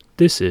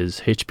This is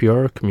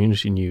HPR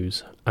Community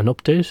News, an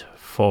update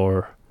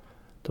for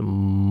the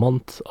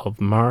month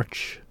of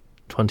March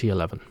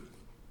 2011.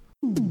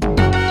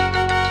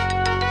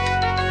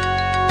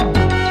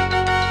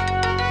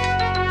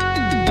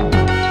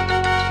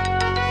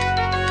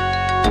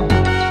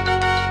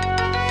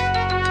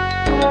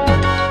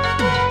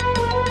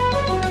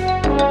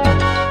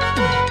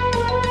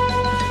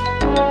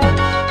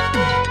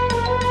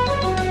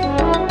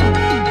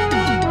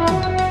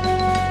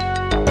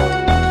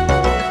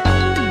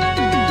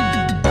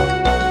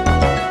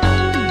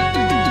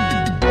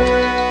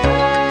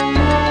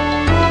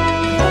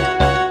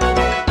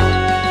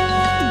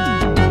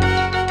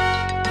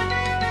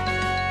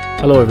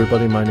 Hello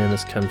everybody, my name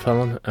is Ken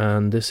Fallon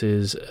and this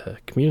is a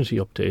community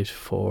update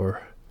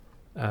for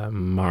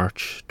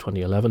March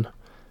 2011,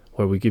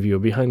 where we give you a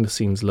behind the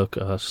scenes look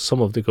at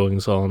some of the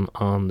goings on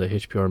the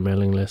HPR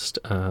mailing list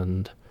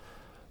and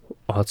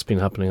what's been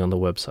happening on the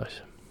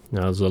website.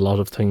 Now, there's a lot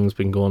of things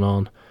been going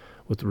on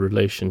with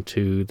relation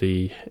to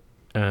the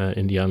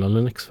Indiana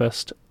Linux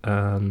Fest,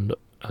 and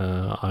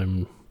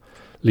I'm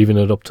leaving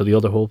it up to the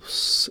other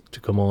hosts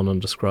to come on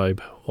and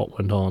describe what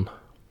went on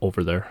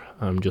over there.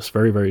 I'm just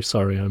very, very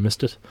sorry I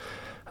missed it,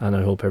 and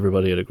I hope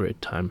everybody had a great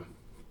time.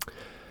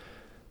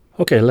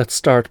 Okay, let's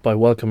start by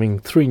welcoming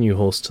 3 new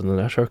hosts to the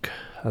network,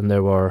 and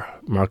there were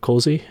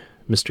Marcosi,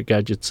 Mr.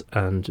 Gadgets,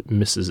 and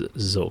Mrs.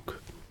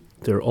 Zoke.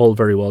 They're all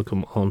very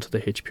welcome onto the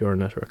HPR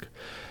network.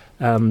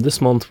 This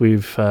month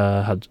we've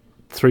had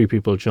 3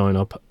 people join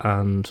up,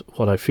 and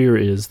what I fear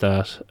is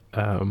that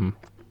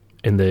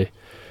in the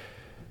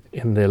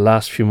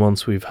last few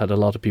months we've had a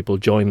lot of people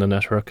join the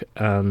network,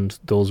 and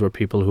those were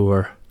people who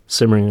were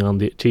teetering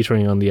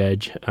on the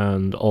edge,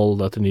 and all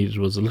that they needed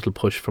was a little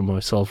push from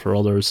myself or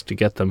others to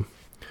get them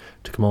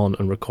to come on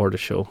and record a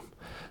show.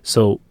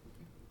 So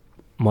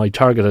my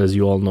target, as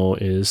you all know,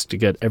 is to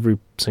get every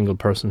single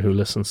person who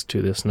listens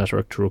to this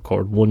network to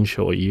record 1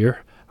 show a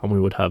year, and we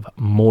would have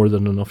more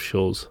than enough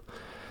shows.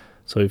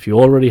 So if you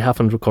already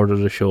haven't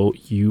recorded a show,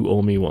 you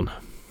owe me one,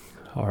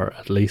 or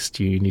at least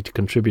you need to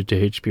contribute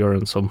to HPR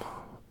in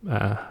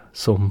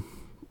some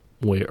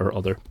way or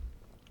other.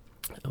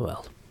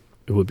 Well,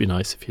 it would be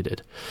nice if you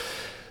did.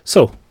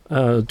 So,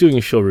 doing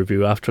a show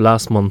review. After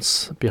last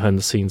month's behind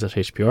the scenes at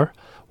HPR,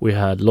 we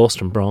had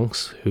Lost in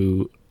Bronx,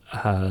 who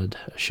had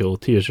a show,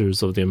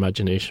 Theatres of the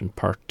Imagination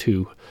Part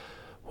 2,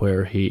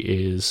 where he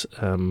is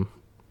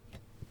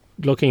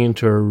looking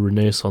into a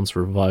Renaissance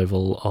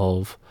revival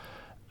of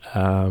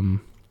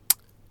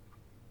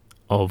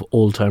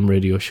old-time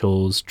radio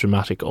shows,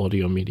 dramatic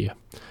audio media.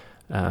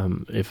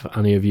 If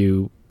any of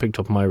you picked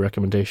up my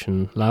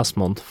recommendation last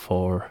month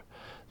for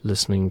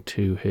listening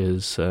to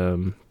his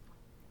own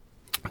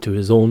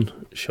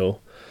show,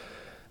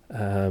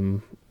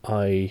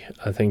 I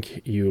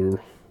think you'll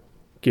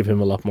give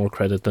him a lot more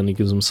credit than he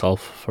gives himself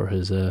for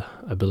his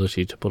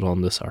ability to put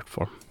on this art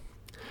form.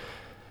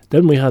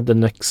 Then we had the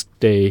next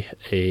day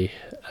a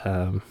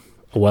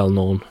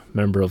well-known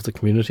member of the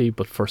community,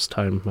 but first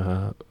time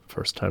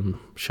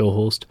show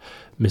host,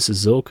 Mrs.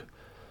 Zoke,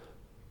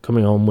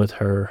 coming on with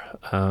her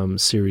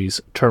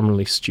series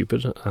Terminally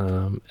Stupid,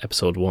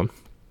 episode 1,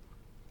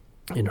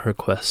 in her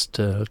quest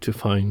to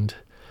find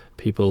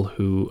people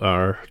who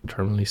are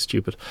terminally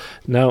stupid.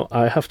 Now,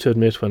 I have to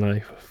admit, when I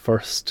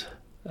first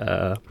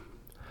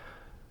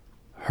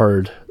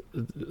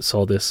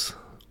saw this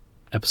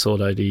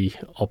episode ID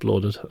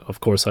uploaded,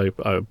 of course I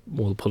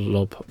will put it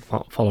up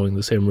following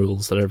the same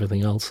rules that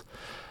everything else,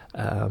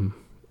 that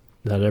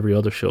every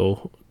other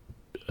show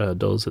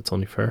does. It's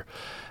only fair.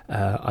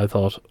 I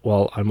thought,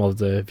 well, I'm of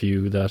the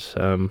view that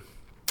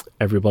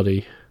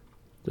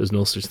there's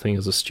no such thing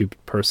as a stupid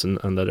person,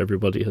 and that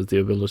everybody has the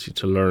ability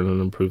to learn and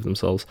improve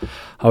themselves.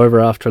 However,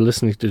 after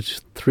listening to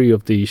 3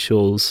 of these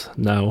shows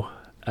now,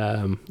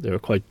 they're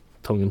quite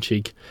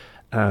tongue-in-cheek,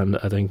 and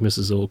I think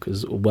Mrs. Oak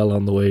is well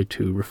on the way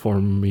to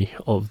reform me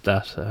of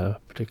that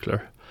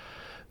particular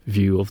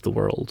view of the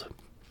world.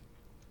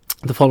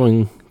 The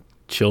following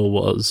show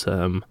was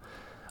a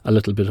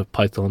little bit of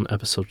Python,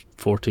 episode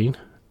 14,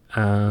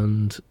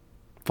 and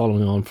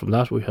following on from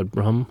that we had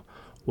Brum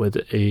with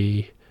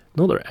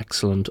another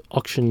excellent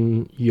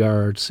auction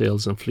yard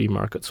sales and flea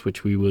markets,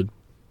 which we would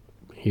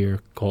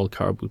here call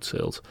car boot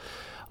sales.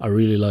 I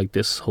really like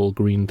this whole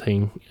green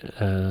theme,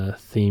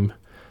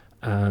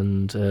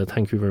 and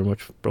thank you very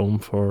much, Brum,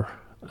 for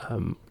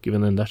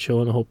giving in that show,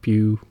 and I hope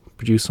you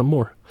produce some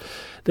more.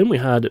 Then we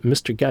had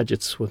Mr.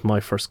 Gadgets with My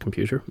First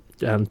Computer,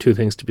 and 2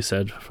 things to be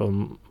said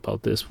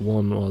about this.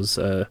 One was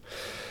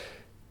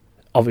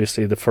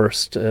obviously the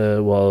first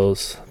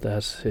was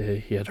that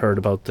he had heard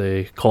about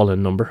the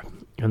call-in number,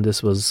 and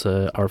this was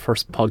our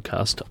first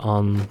podcast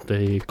on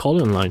the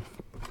call-in line.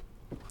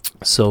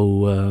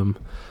 So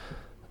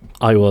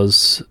I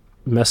was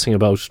messing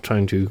about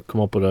trying to come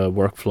up with a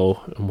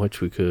workflow in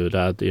which we could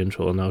add the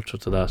intro and outro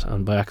to that,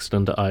 and by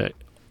accident I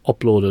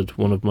uploaded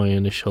one of my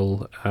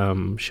initial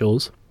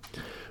shows,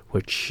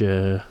 which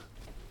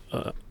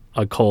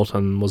I caught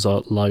and was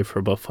out live for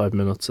about 5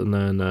 minutes, and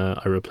then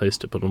I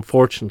replaced it. But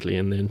unfortunately,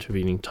 in the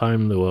intervening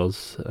time, it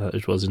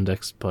was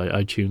indexed by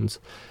iTunes,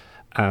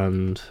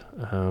 and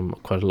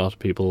quite a lot of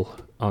people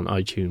on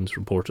iTunes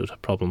reported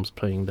problems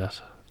playing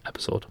that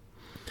episode.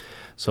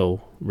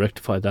 So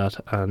rectify that,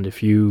 and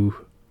if you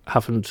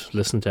haven't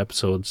listened to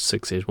episode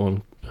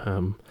 681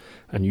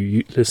 and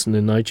you listen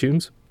in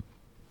iTunes,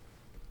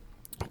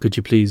 could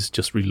you please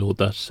just reload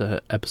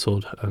that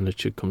episode and it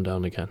should come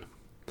down again.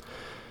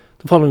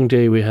 The following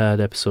day we had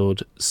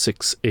episode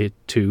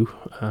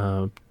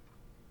 682,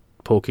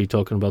 Pokey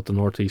talking about the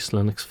Northeast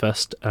Linux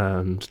Fest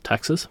and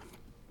taxes.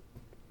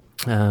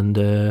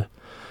 And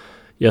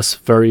yes,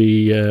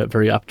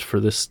 very apt for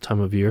this time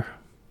of year.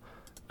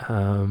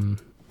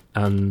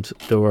 And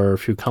there were a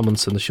few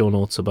comments in the show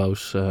notes about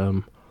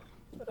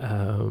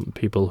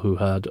people who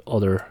had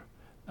other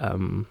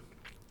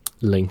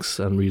links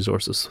and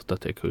resources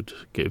that they could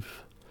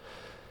give.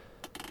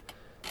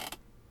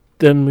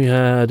 Then we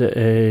had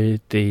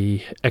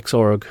the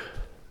Xorg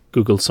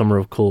Google Summer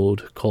of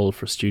Code call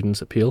for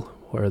students appeal,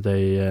 where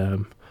they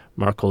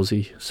Mark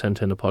Hosey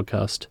sent in a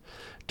podcast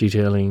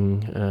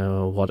detailing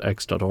what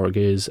X.org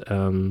is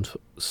and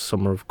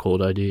Summer of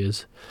Code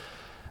ideas.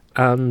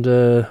 And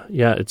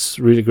it's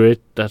really great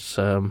that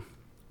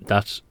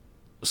that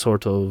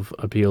sort of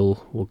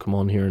appeal will come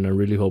on here, and I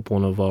really hope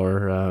one of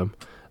our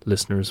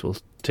listeners will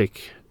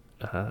take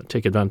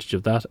advantage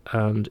of that.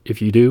 And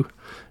if you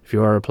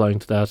are applying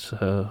to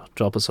that,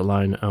 drop us a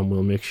line and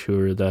we'll make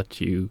sure that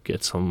you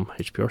get some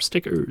HPR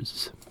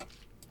stickers.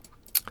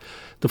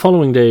 The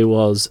following day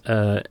was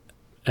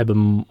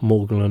Eben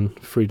Moglen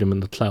Freedom in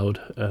the Cloud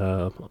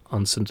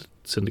on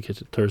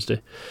Syndicated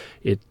Thursday.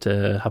 It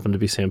happened to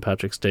be St.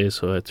 Patrick's Day,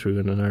 so I threw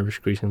in an Irish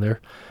greeting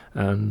there.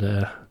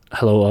 And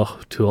hello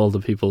to all the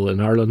people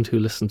in Ireland who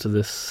listen to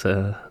this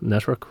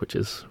network, which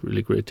is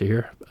really great to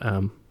hear.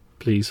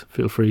 Please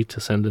feel free to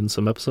send in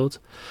some episodes.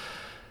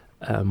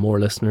 More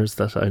listeners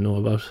that I know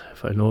about.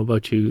 If I know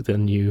about you,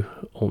 then you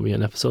owe me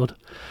an episode.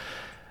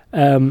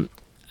 And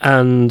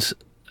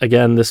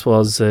again, this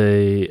was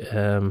it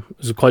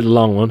was quite a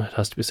long one, it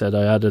has to be said.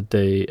 I added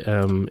the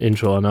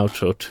intro and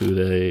outro to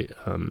the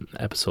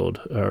episode,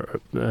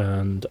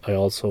 and I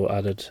also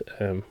added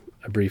a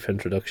brief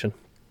introduction.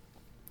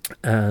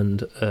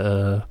 And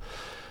I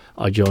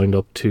joined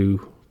up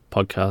to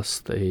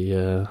podcast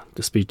the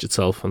speech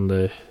itself and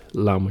the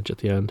language at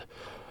the end.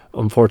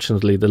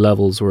 Unfortunately, the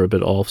levels were a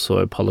bit off, so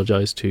I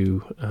apologise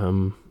to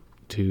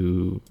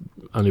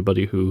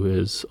anybody who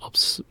is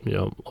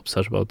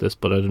upset about this.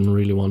 But I didn't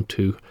really want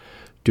to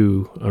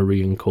do a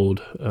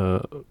re-encode,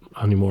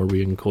 any more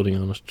re-encoding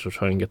on it to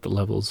try and get the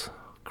levels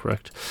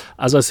correct.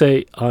 As I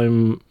say,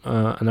 I'm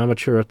an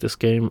amateur at this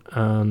game,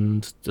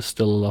 and there's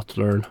still a lot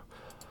to learn.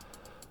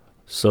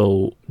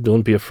 So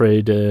don't be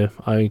afraid.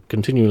 I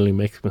continually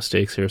make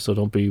mistakes here, so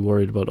don't be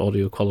worried about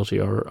audio quality.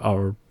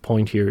 Our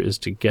point here is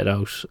to get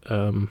out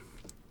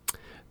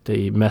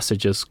the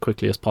message as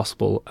quickly as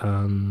possible,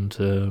 and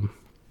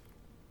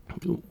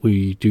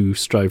we do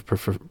strive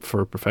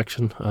for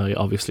perfection. I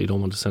obviously don't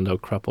want to send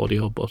out crap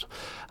audio, but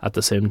at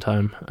the same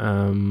time,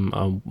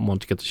 I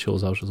want to get the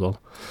shows out as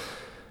well.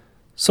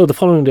 So the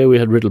following day we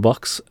had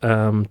Riddlebox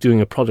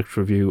doing a product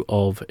review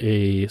of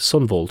a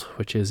Sunvolt,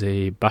 which is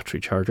a battery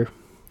charger,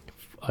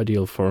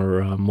 ideal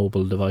for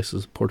mobile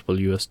devices, portable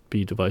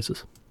USB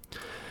devices.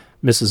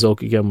 Mrs.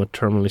 Oak again with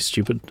Terminally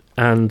Stupid,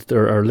 and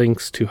there are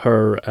links to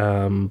her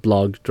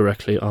blog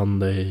directly on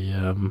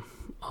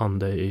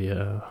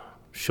the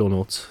show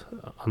notes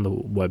on the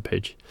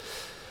webpage.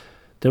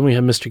 Then we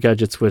have Mr.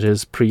 Gadgets with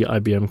his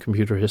pre-IBM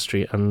computer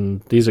history,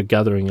 and these are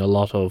gathering a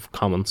lot of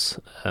comments.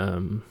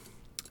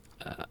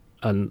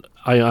 And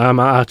I am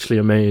actually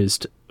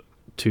amazed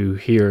to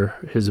hear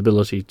his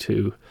ability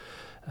to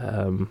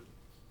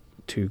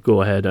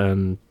go ahead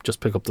and just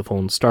pick up the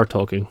phone, start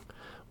talking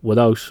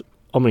without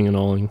umming and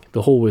ahhing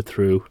the whole way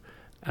through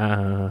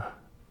a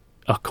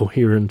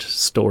coherent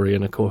story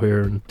and a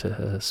coherent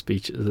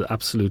speech.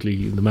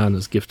 Absolutely, the man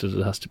is gifted,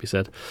 it has to be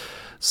said.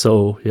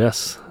 So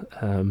yes,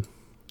 I'm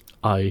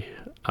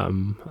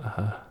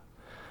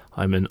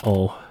in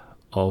awe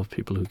of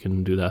people who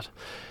can do that.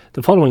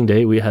 The following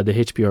day we had the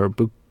HPR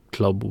book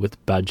club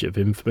with Badge of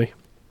Infamy.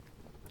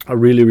 A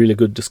really, really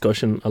good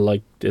discussion. I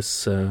like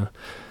this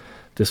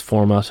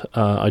format.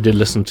 I did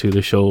listen to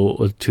the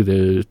show, to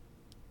the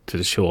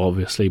show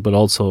obviously, but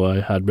also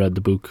I had read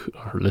the book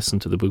or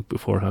listened to the book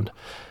beforehand,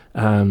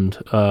 and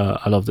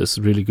I love this.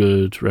 Really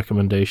good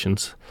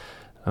recommendations.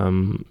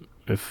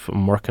 If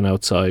I'm working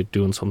outside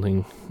doing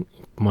something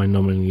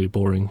mind-numbingly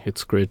boring,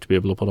 it's great to be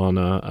able to put on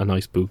a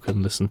nice book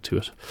and listen to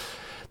it.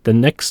 The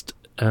next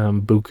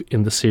book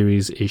in the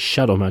series is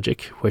Shadow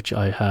Magic, which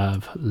I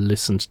have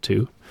listened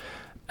to.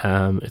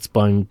 It's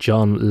by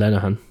John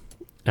Lenihan,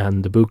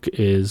 and the book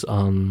is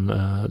on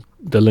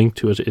the link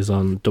to it is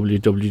on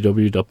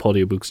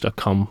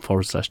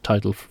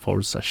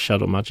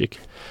www.audiobooks.com/title/Shadow Magic.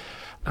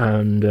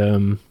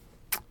 And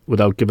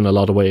without giving a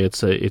lot away,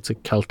 it's a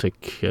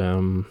Celtic,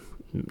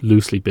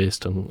 loosely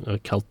based on a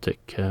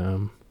Celtic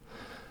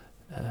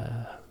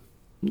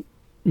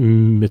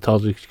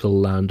mythological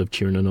land of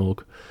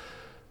Tirnanog.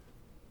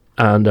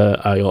 And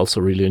I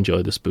also really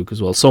enjoyed this book as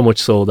well, so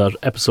much so that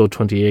episode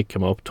 28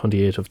 came up,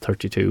 28 of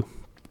 32,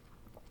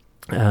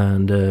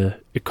 and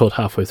it cut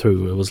halfway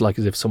through. It was like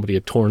as if somebody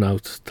had torn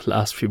out the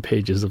last few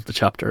pages of the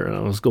chapter, and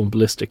I was going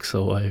ballistic.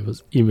 So I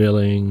was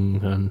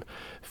emailing and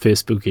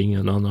Facebooking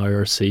and on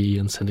IRC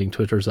and sending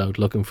Twitters out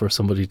looking for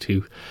somebody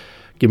to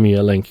give me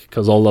a link,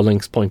 because all the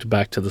links pointed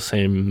back to the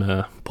same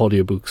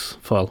audiobooks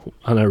file,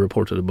 and I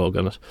reported a bug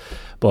on it.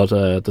 But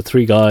the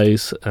three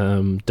guys,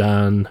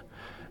 Dan,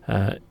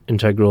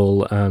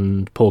 Integral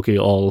and Pokey,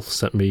 all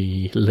sent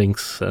me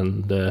links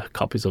and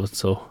copies of it,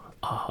 so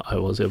I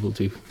was able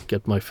to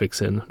get my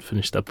fix in and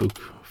finish that book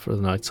for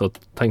the night. So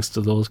thanks to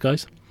those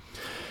guys.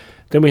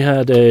 Then we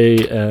had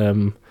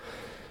I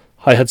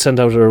had sent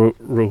out a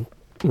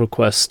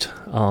request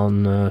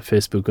on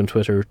Facebook and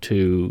Twitter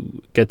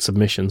to get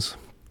submissions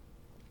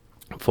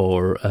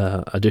for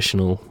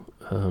additional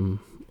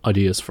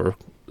ideas for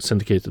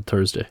Syndicated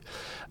Thursday,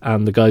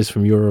 and the guys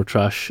from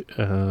Eurotrash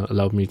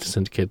allowed me to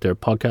syndicate their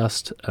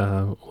podcast,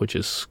 which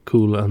is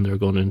cool, and they're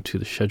going into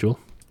the schedule.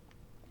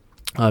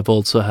 I've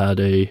also had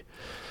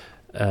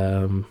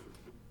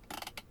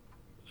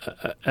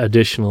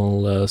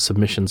additional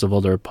submissions of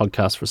other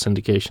podcasts for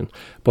syndication,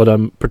 but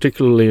I'm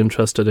particularly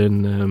interested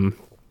in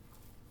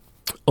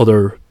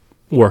other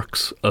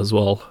works as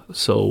well.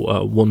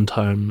 So one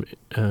time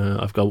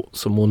I've got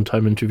some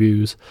one-time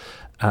interviews,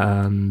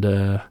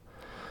 and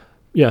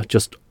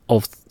just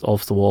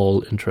off the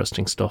wall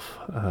interesting stuff.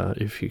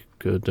 If you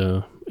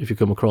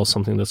come across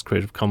something that's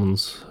Creative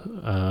Commons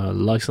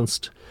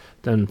licensed,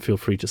 then feel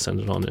free to send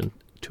it on in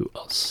to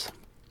us.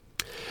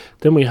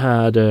 Then we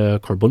had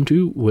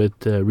Corbuntu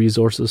with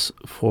resources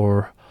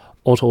for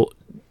auto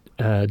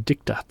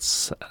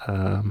dictats.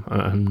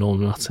 I know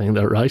I'm not saying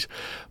that right,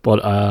 but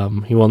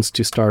he wants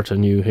to start a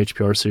new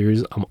HPR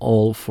series. I'm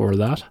all for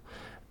that.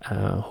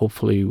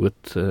 Hopefully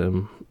with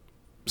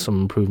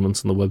some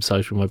improvements on the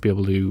website, we might be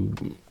able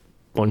to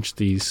bunch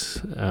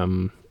these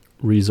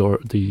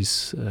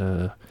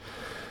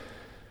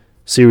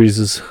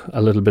series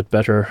a little bit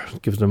better,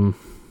 give them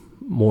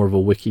more of a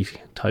wiki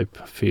type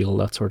feel,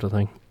 that sort of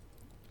thing.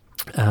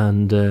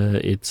 And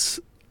it's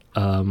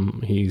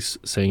he's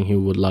saying he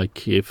would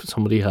like, if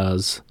somebody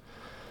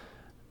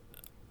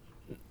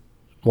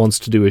wants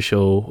to do a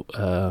show,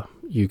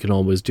 you can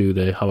always do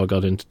the How I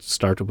Got Into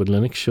Started with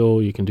Linux show.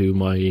 You can do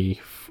my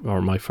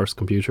first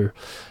computer,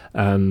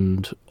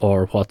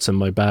 or what's in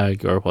my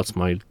bag, or what's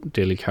my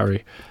daily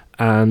carry.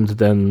 And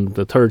then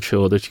the third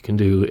show that you can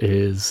do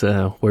is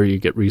where you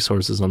get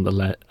resources on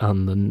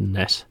the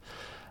net.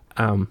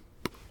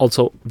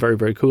 Also very,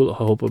 very cool. I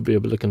hope I'll be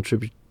able to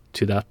contribute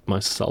to that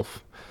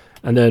myself.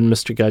 And then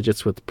Mr.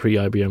 Gadgets with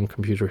pre-IBM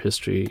computer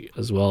history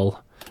as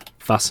well.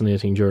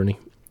 Fascinating journey.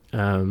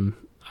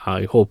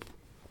 I hope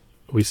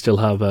we still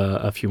have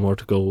a few more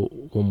to go,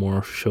 one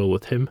more show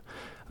with him,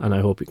 and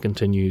I hope he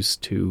continues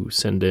to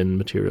send in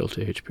material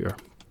to HPR.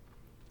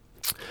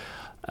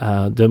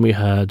 Then we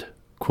had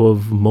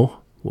Quovmo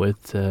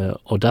with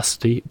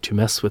Audacity to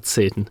Mess with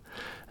Satan,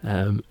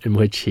 in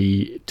which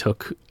he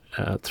took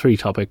 3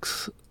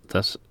 topics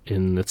that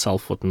in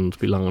itself wouldn't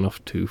be long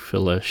enough to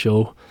fill a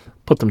show,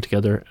 put them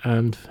together,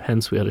 and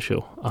hence we had a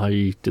show.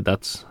 I did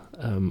that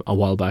a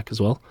while back as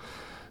well.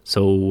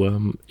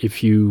 So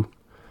if you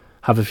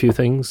have a few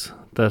things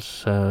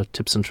that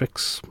tips and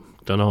tricks,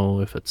 don't know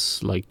if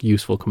it's like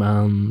useful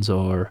commands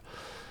or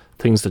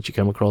things that you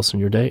come across in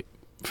your day,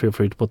 feel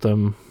free to put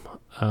them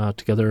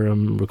together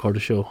and record a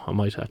show. I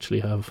might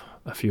actually have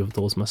a few of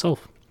those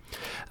myself.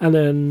 And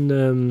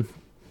then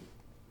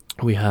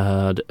we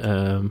had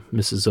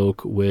Mrs.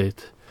 Oak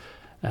with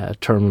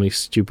Terminally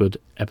Stupid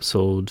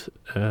episode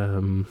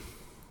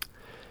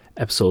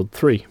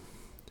 3.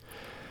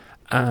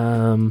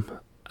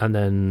 And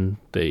then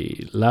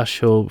the last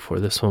show before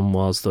this one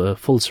was the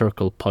Full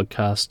Circle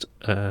podcast,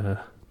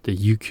 the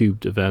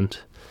UCubed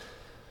event,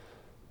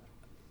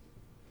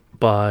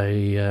 by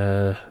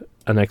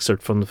an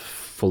excerpt from the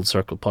Full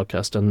Circle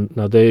podcast. And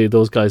now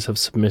those guys have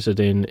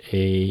submitted in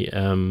a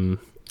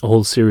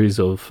whole series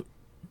of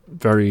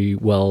very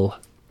well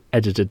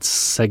edited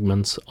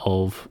segments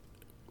of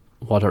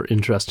what are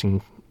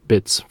interesting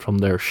bits from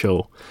their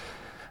show.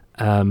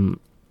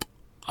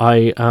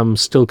 I am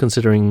still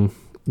considering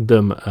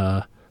them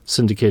a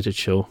syndicated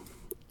show,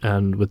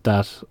 and with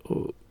that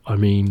I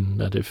mean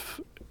that if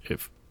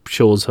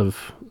shows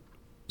have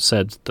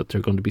said that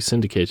they're going to be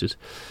syndicated,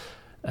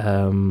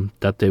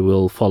 that they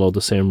will follow the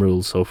same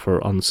rules. So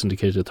for on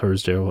Syndicated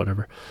Thursday or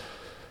whatever,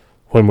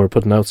 when we're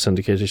putting out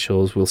syndicated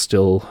shows, we'll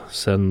still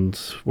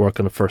work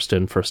on a first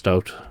in, first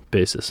out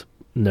basis.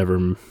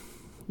 Never,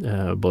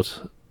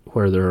 but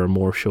where there are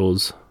more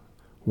shows,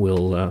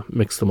 we'll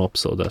mix them up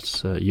so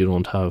that you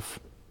don't have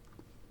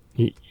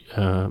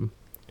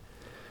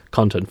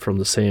content from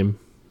the same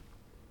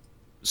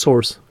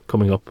source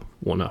coming up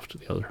one after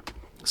the other.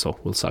 So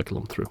we'll cycle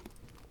them through.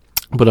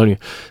 But anyway,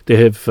 they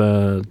have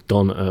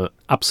done an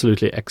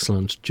absolutely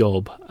excellent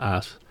job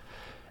at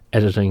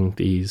editing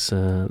these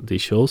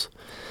shows.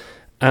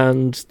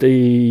 And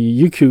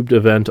the UCubed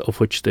event,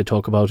 of which they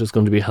talk about, is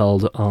going to be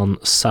held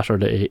on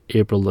Saturday,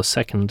 April the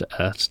 2nd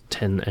at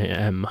 10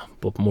 a.m.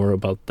 But more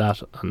about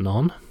that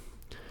anon.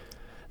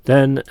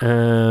 Then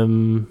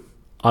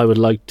I would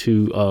like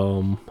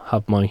to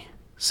have my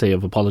say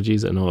of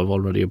apologies. I know I've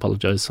already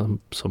apologised to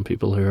some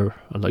people here.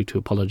 I'd like to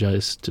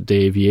apologise to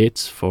Dave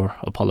Yates for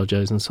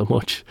apologising so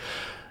much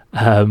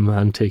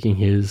and taking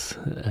his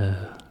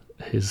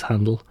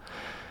handle.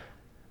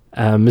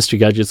 Mr.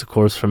 Gadgets, of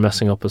course, for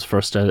messing up his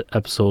first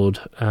episode.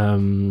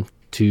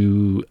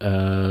 To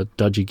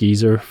Dodgy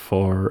Geezer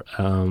for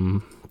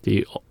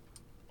the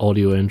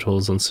audio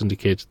intros on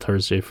Syndicated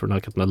Thursday for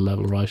not getting that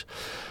level right,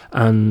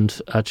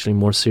 and actually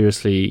more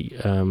seriously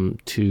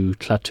to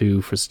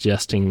Klaatu for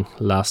suggesting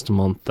last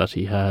month that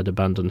he had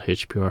abandoned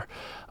HPR.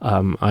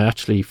 I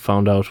actually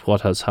found out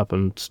what has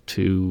happened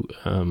to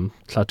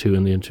Klaatu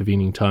in the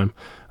intervening time,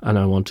 and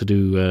I want to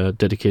do a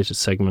dedicated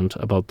segment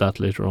about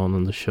that later on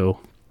in the show.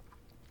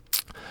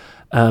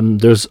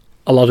 There's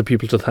a lot of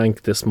people to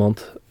thank this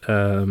month.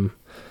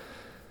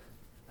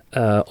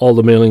 All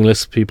the mailing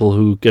list people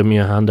who gave me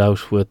a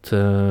handout with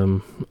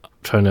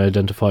trying to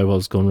identify what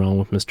was going wrong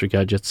with Mr.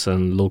 Gadgets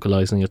and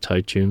localizing it to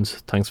iTunes.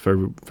 Thanks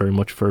very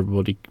much for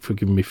everybody for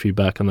giving me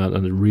feedback on that,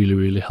 and it really,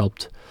 really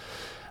helped.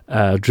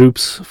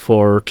 Droops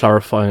for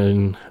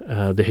clarifying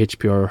the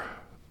HPR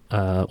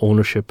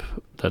ownership,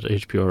 that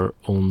HPR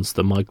owns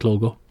the mic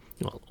logo.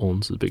 Well,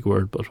 owns is a big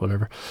word, but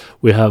whatever.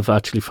 We have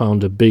actually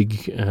found a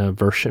big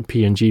version,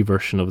 PNG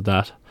version of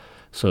that.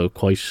 So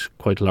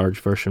quite a large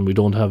version. We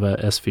don't have a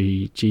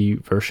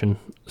SVG version.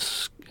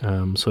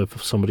 So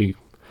if somebody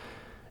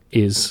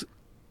is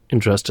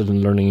interested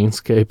in learning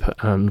Inkscape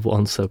and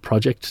wants a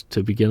project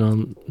to begin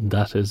on,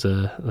 that is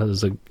a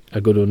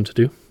good one to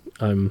do.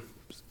 I'm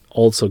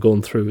also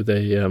going through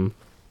the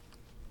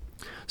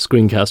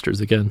screencasters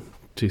again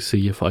to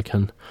see if I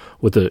can,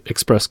 with the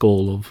express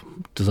goal of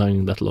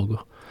designing that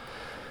logo.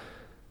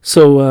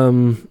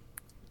 So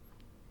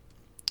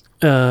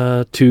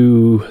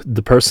to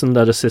the person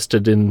that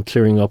assisted in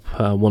clearing up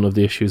one of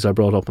the issues I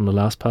brought up on the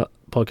last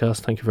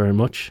podcast, thank you very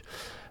much.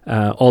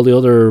 All the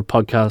other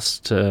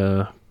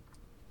podcast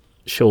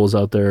shows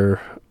out there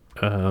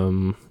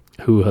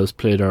who has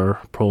played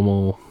our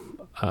promo,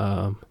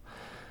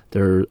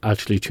 there are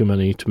actually too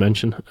many to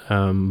mention,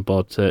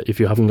 but if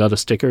you haven't got a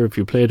sticker, if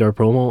you played our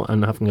promo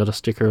and haven't got a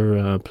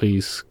sticker,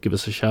 please give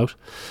us a shout.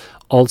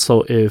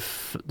 Also,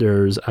 if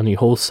there's any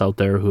hosts out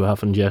there who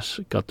haven't yet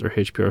got their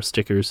HPR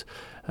stickers,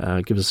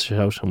 give us a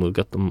shout and we'll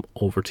get them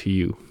over to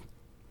you.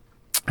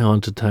 I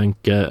want to thank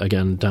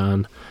again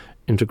Dan,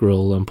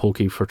 Integral and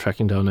Pokey for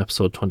tracking down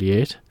episode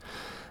 28.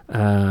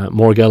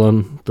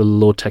 Morgellon, the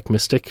Low Tech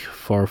Mystic,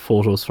 for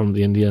photos from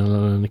the Indiana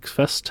Linux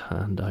Fest,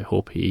 and I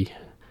hope he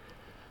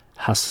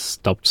has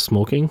stopped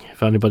smoking.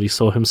 If anybody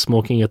saw him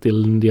smoking at the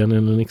Indiana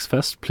Linux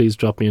Fest, please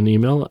drop me an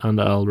email and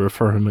I'll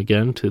refer him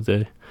again to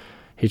the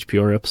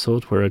HPR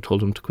episode where I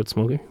told him to quit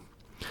smoking.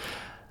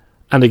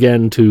 And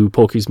again to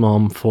Pokey's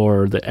mom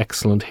for the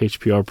excellent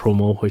HPR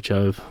promo, which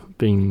I've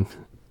been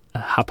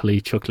happily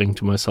chuckling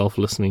to myself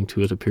listening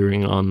to it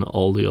appearing on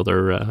all the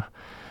other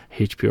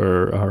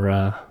HPR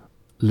or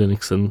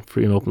Linux and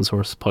free and open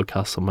source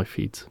podcasts on my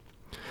feeds.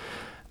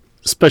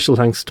 Special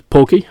thanks to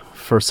Pokey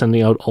for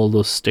sending out all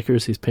those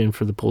stickers. He's paying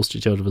for the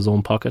postage out of his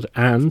own pocket,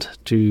 and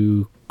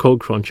to Code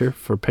Cruncher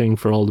for paying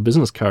for all the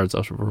business cards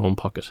out of her own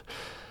pocket.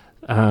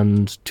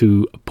 And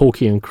to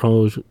Pokey and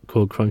Code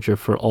Cruncher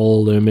for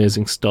all the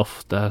amazing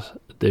stuff that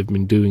they've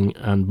been doing,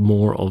 and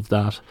more of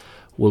that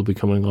will be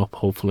coming up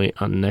hopefully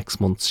on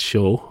next month's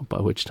show, by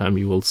which time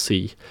you will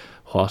see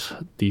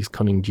what these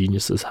cunning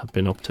geniuses have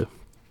been up to.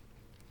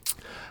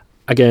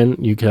 Again,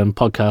 you can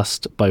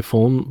podcast by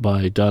phone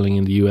by dialing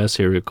in the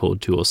US area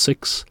code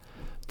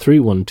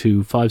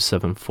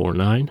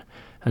 206-312-5749,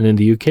 and in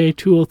the UK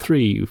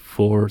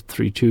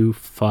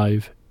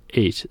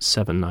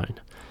 203-432-5879.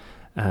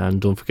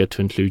 And don't forget to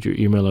include your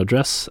email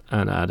address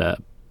and add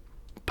a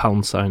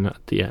 £sign at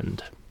the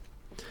end.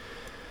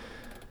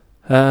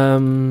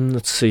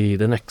 Let's see,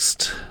 the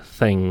next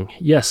thing.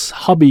 Yes,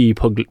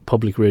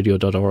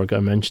 hobbypublicradio.org. I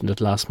mentioned it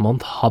last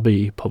month,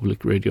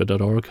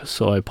 hobbypublicradio.org.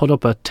 So I put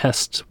up a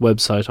test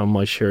website on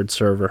my shared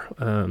server.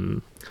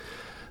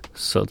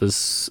 So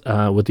this,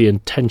 with the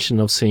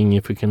intention of seeing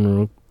if we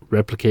can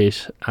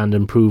replicate and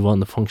improve on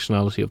the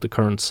functionality of the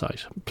current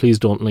site. Please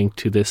don't link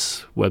to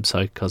this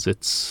website because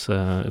it's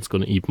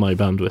going to eat my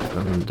bandwidth.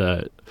 And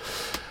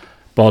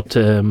but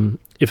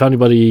if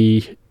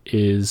anybody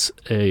is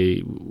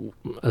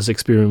as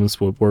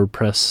experienced with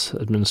WordPress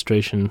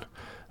administration,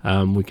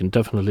 we can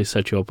definitely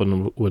set you up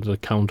with an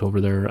account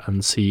over there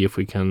and see if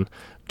we can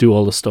do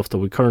all the stuff that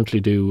we currently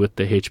do with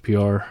the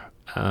HPR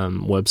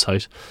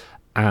website,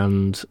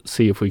 and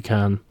see if we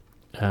can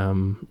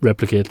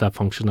replicate that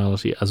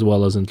functionality, as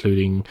well as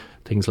including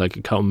things like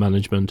account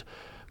management,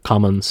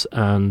 comments,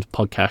 and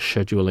podcast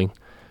scheduling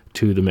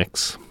to the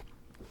mix.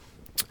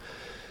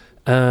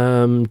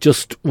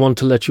 Just want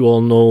to let you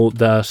all know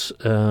that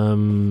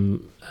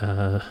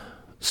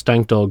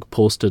Stankdog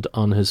posted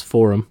on his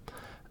forum,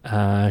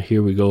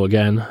 here we go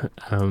again,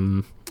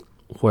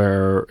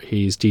 where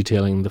he's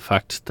detailing the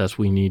fact that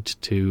we need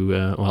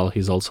to,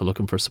 he's also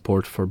looking for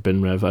support for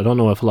BinRev. I don't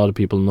know if a lot of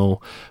people know,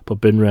 but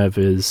BinRev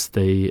is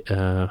the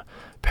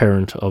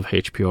parent of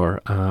HPR,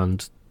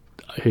 and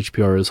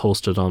HPR is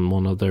hosted on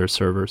one of their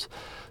servers.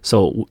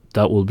 So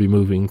that will be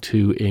moving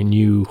to a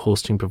new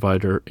hosting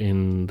provider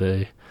in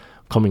the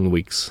coming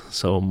weeks.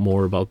 So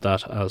more about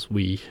that as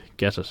we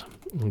get it.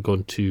 I'm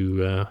going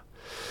to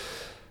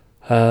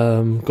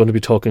be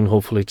talking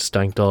hopefully to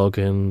Stank Dog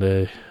on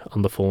the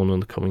phone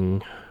in the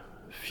coming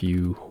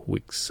few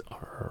weeks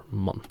or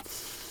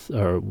months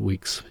or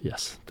weeks.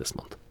 Yes, this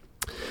month.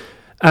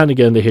 And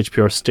again, the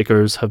HPR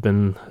stickers have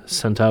been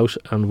sent out,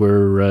 and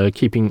we're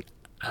keeping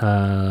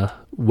a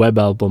web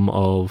album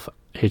of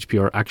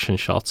HPR action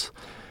shots.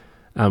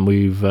 And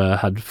we've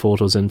had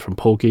photos in from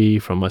Pokey,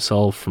 from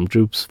myself, from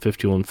Droops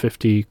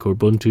 5150,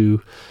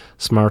 Kurbuntu,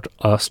 Smart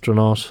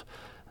Astronaut,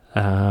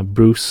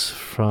 Bruce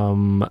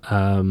from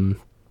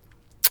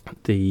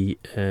the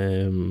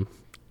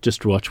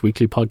Just Watch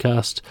Weekly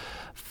podcast,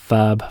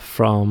 Fab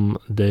from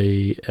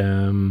the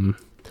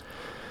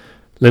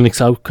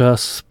Linux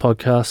Outcasts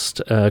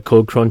podcast,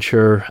 Code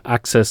Cruncher,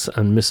 Access,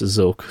 and Mrs.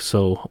 Zoke.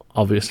 So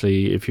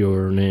obviously, if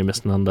your name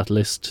isn't on that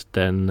list,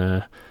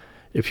 then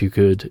if you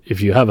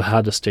have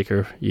had a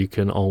sticker, you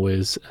can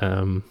always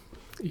send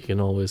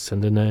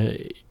in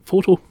a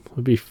photo. It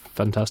would be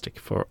fantastic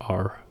for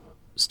our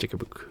sticker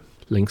book.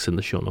 Links in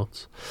the show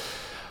notes.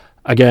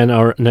 Again,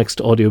 our next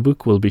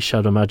audiobook will be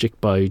Shadow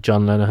Magic by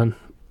John Lenihan,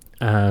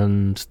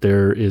 and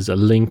there is a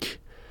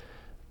link.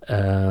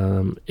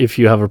 If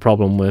you have a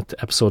problem with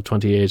episode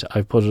 28,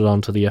 I've put it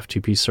onto the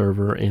FTP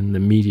server in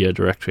the media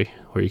directory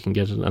where you can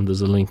get it, and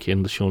there's a link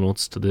in the show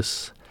notes to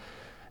this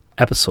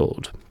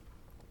episode.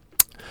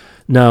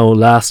 Now,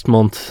 last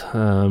month,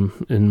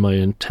 in my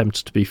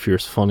attempt to be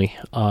fierce funny,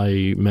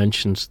 I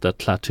mentioned that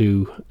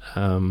Klaatu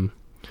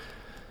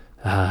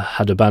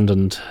had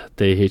abandoned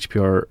the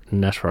HPR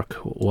network.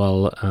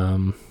 Well,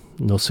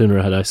 no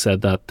sooner had I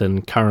said that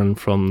than Karen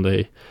from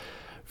the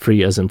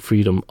Free as in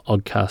Freedom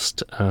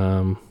Oddcast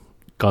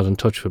got in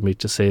touch with me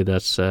to say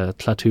that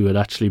Klaatu had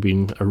actually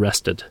been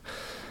arrested.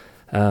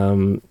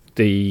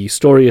 The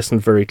story isn't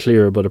very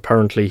clear, but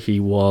apparently he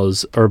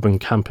was urban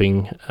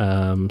camping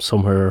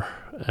somewhere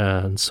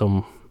in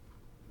some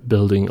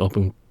building up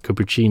in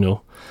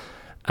Cupertino,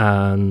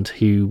 and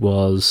he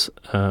was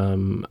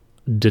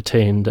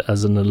detained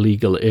as an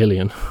illegal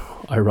alien,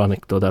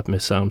 ironic though that may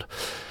sound.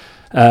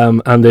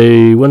 And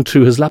they went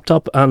through his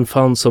laptop and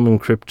found some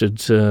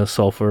encrypted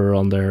software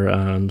on there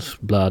and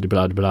blah,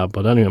 blah, blah.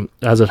 But anyway,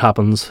 as it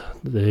happens,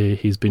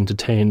 he's been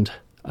detained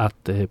at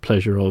the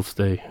pleasure of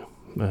the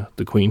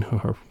Queen,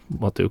 or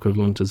what the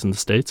equivalent is in the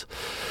States.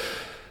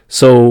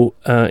 So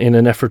in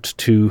an effort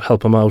to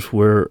help him out,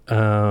 we're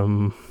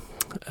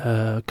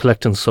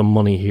collecting some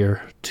money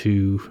here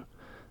to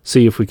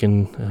see if we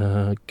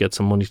can get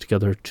some money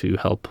together to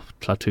help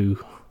Klaatu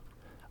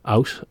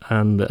out.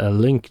 And a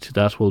link to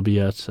that will be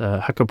at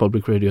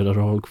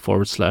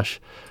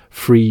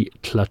hackerpublicradio.org/free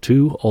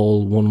Klaatu,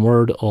 all one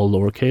word, all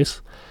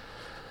lowercase.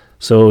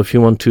 So if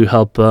you want to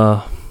help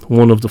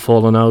one of the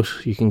fallen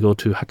out, you can go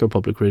to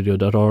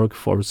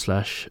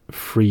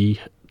hackerpublicradio.org/free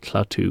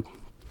Klaatu.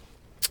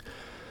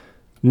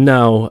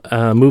 Now,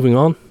 moving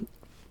on,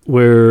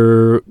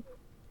 we're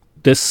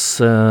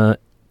this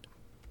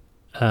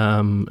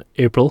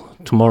April,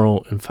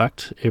 tomorrow in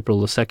fact,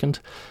 April the 2nd,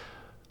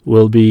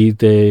 will be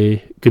the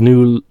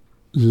GNU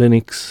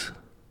Linux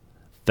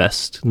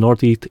Fest,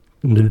 Northeast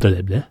GNU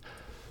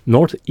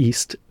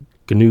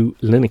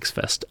Linux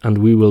Fest, and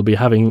we will be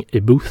having a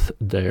booth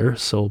there,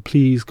 so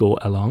please go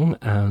along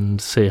and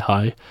say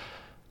hi.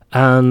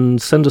 And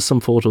send us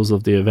some photos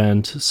of the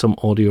event, some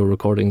audio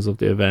recordings of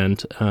the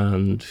event,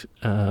 and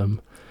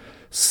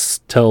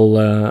tell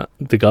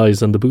the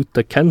guys on the booth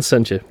that Ken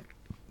sent you.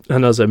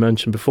 And as I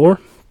mentioned before,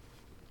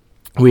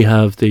 we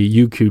have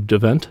the UCubed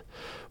event,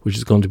 which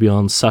is going to be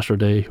on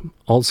Saturday,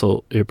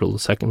 also April the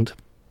 2nd,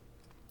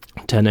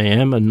 10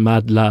 a.m. in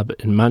Mad Lab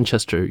in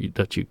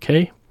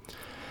Manchester.uk.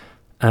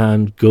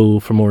 And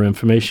for more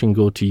information,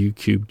 go to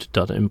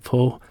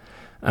ucubed.info.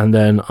 And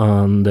then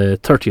on the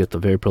 30th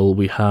of April,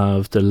 we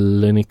have the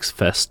Linux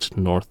Fest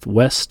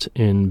Northwest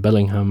in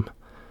Bellingham,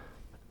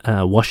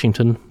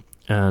 Washington.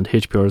 And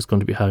HPR is going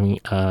to be having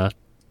a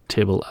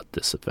table at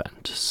this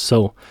event.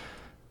 So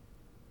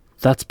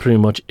that's pretty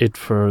much it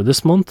for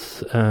this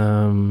month.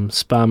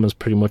 Spam is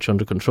pretty much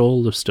under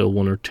control. There's still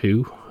one or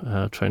two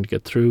trying to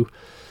get through.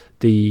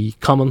 The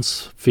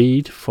comments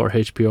feed for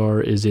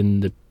HPR is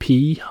in the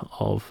P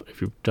of, if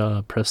you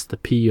press the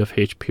P of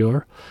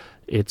HPR,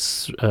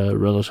 it's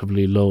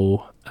relatively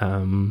low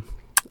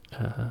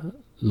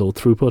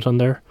throughput on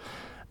there.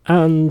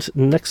 And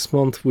next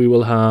month we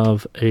will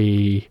have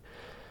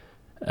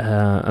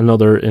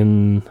another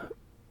in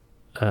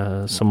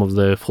some of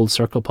the Full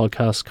Circle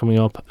podcasts coming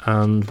up,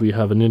 and we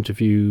have an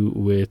interview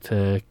with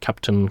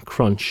Captain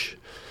Crunch,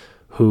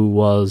 who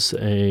was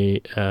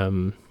a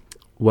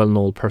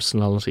well-known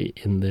personality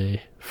in the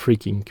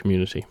phreaking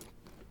community.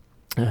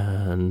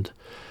 And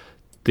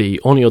the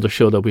only other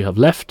show that we have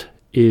left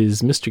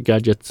is Mr.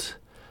 Gadget's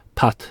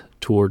Path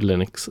Toward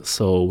Linux.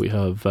 So we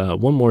have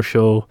one more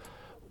show,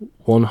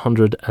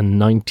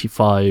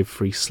 195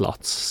 free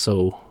slots.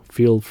 So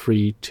feel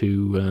free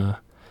to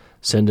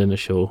send in a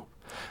show.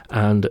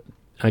 And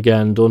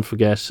Again, don't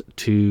forget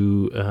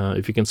to,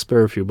 if you can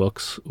spare a few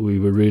bucks, we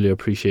would really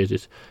appreciate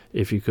it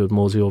if you could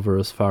mosey over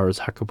as far as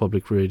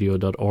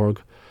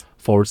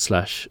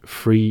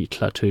hackerpublicradio.org/free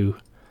Klaatu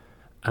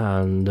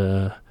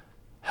and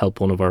help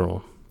one of our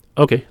own.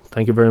 Okay,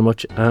 thank you very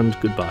much and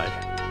goodbye.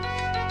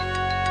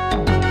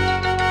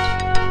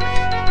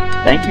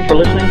 Thank you for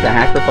listening to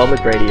Hacker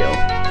Public Radio.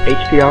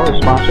 HPR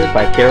is sponsored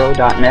by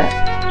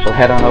Caro.net, so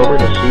head on over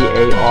to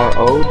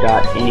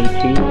caro.net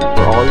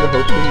for all your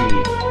hosting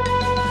needs.